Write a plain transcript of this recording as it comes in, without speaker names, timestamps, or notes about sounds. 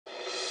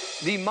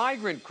The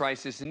migrant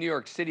crisis in New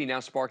York City now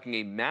sparking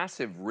a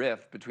massive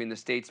rift between the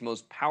state's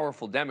most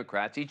powerful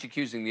Democrats, each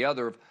accusing the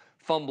other of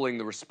fumbling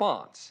the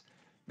response.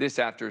 This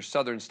after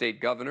southern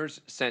state governors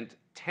sent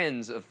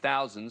tens of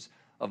thousands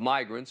of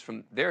migrants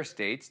from their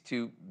states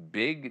to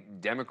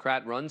big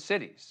Democrat-run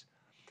cities.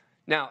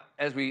 Now,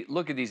 as we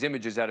look at these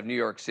images out of New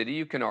York City,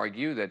 you can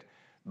argue that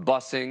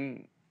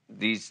busing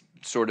these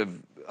sort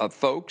of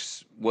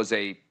folks was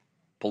a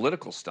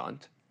political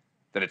stunt,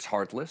 that it's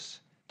heartless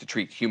to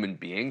treat human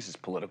beings as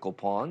political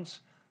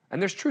pawns,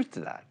 and there's truth to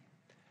that.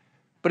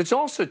 But it's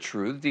also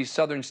true that these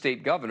southern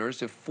state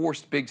governors have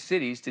forced big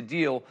cities to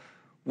deal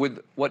with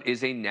what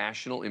is a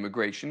national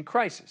immigration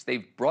crisis.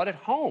 They've brought it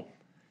home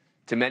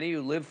to many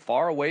who live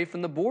far away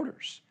from the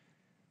borders.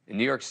 In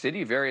New York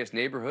City, various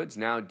neighborhoods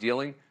now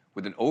dealing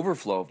with an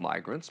overflow of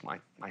migrants.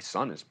 My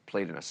son has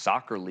played in a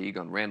soccer league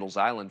on Randall's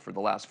Island for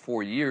the last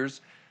 4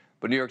 years,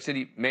 but New York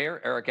City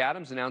Mayor Eric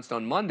Adams announced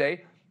on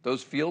Monday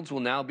those fields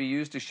will now be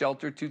used to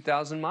shelter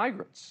 2,000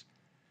 migrants.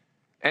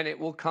 And it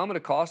will come at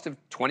a cost of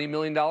 $20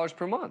 million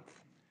per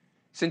month.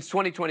 Since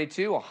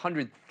 2022,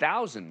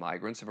 100,000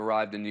 migrants have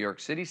arrived in New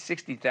York City,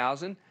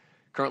 60,000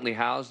 currently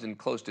housed in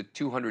close to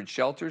 200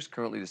 shelters.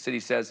 Currently, the city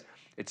says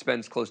it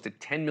spends close to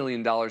 $10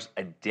 million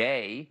a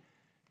day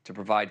to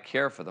provide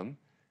care for them.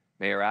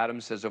 Mayor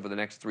Adams says over the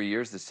next 3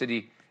 years, the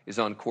city is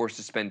on course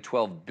to spend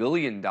 $12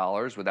 billion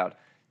without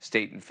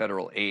state and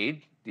federal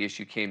aid. The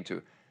issue came to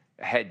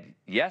a head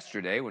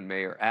yesterday when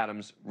Mayor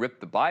Adams ripped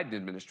the Biden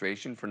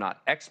administration for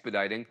not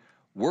expediting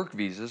work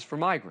visas for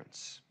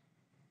migrants.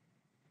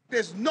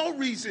 There's no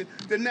reason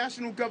the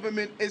national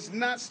government is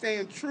not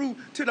staying true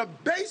to the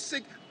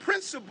basic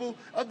principle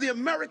of the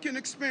American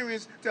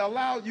experience to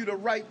allow you the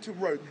right to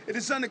work. It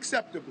is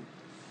unacceptable.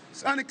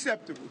 It's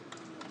unacceptable.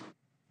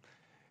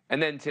 And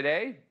then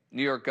today,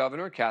 New York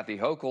Governor Kathy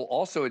Hochul,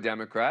 also a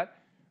Democrat,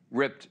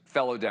 ripped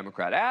fellow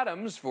Democrat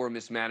Adams for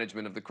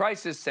mismanagement of the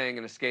crisis, saying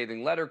in a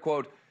scathing letter,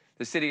 quote,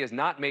 "The city has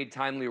not made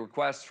timely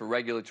requests for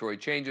regulatory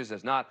changes,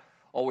 has not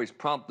always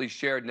promptly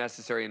shared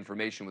necessary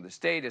information with the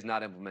state, has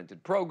not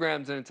implemented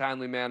programs in a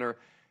timely manner,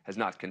 has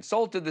not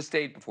consulted the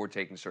state before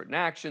taking certain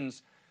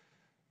actions."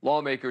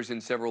 Lawmakers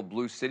in several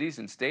blue cities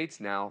and states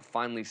now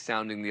finally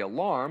sounding the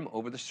alarm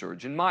over the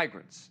surge in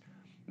migrants.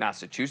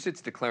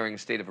 Massachusetts declaring a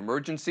state of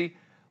emergency.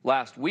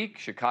 Last week,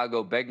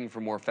 Chicago begging for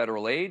more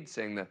federal aid,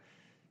 saying the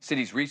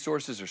city's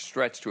resources are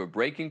stretched to a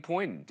breaking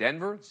point. In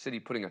Denver, the city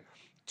putting a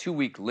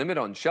 2-week limit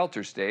on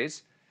shelter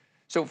stays.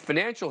 So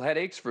financial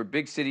headaches for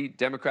big city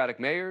Democratic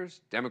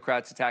mayors,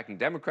 Democrats attacking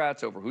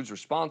Democrats over who's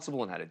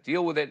responsible and how to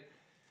deal with it.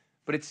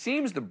 But it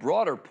seems the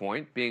broader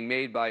point being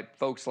made by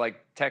folks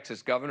like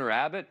Texas Governor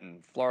Abbott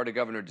and Florida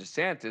Governor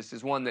DeSantis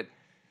is one that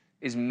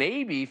is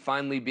maybe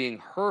finally being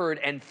heard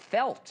and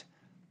felt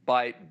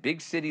by big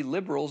city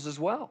liberals as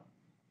well.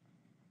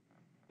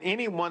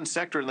 Any one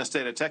sector in the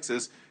state of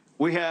Texas,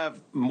 we have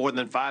more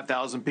than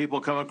 5,000 people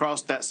come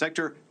across that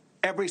sector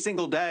every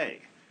single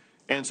day.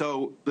 And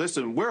so,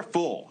 listen, we're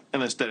full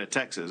in the state of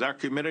Texas. Our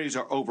communities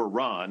are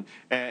overrun.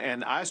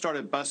 And I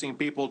started busing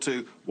people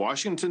to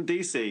Washington,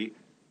 D.C.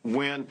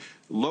 when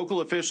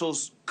local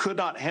officials could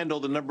not handle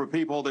the number of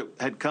people that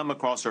had come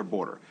across our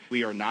border.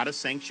 We are not a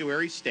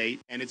sanctuary state,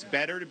 and it's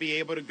better to be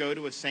able to go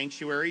to a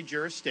sanctuary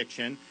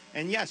jurisdiction.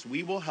 And yes,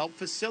 we will help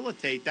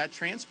facilitate that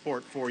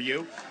transport for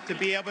you to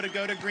be able to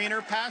go to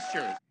greener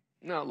pastures.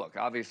 Now, look,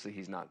 obviously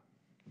he's not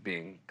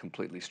being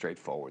completely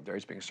straightforward there.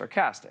 He's being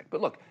sarcastic.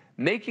 But look,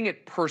 making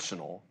it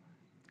personal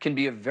can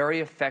be a very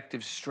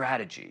effective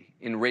strategy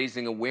in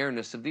raising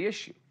awareness of the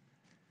issue.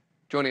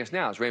 Joining us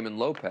now is Raymond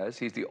Lopez.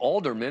 He's the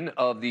alderman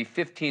of the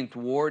 15th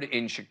Ward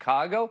in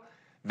Chicago.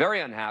 Very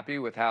unhappy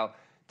with how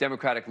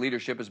Democratic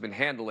leadership has been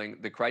handling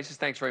the crisis.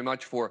 Thanks very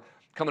much for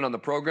coming on the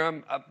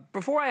program.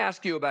 Before I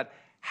ask you about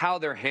how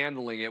they're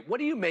handling it, what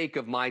do you make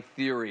of my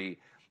theory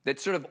that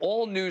sort of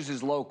all news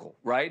is local,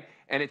 right?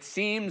 And it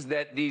seems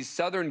that these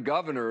southern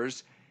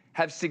governors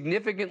have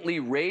significantly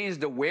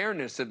raised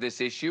awareness of this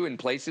issue in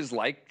places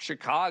like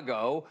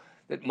Chicago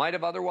that might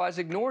have otherwise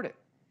ignored it.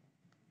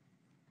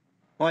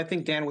 Well, I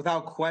think, Dan,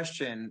 without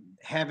question,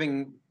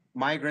 having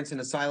migrants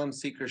and asylum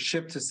seekers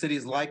shipped to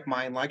cities like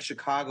mine, like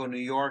Chicago, New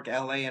York,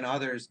 LA, and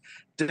others,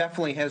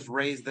 definitely has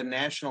raised the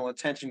national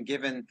attention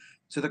given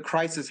to the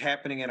crisis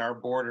happening at our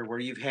border, where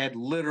you've had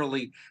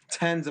literally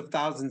tens of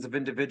thousands of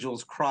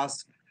individuals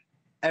cross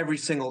every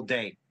single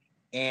day.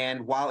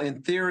 And while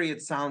in theory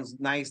it sounds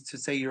nice to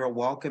say you're a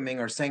welcoming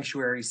or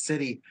sanctuary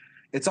city,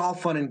 it's all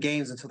fun and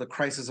games until the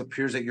crisis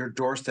appears at your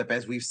doorstep,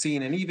 as we've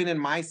seen. And even in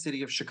my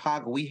city of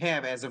Chicago, we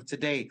have, as of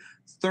today,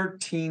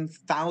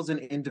 13,000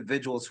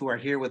 individuals who are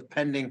here with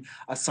pending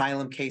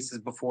asylum cases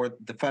before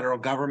the federal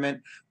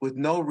government with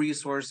no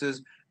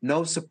resources,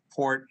 no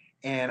support,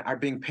 and are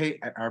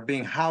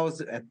being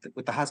housed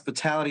with the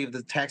hospitality of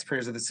the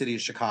taxpayers of the city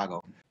of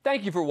Chicago.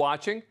 Thank you for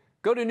watching.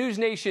 Go to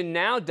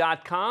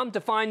newsnationnow.com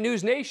to find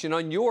NewsNation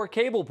on your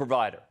cable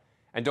provider.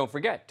 And don't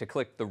forget to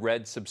click the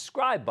red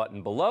subscribe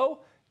button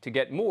below to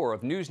get more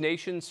of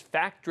NewsNation's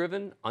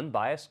fact-driven,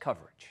 unbiased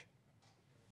coverage.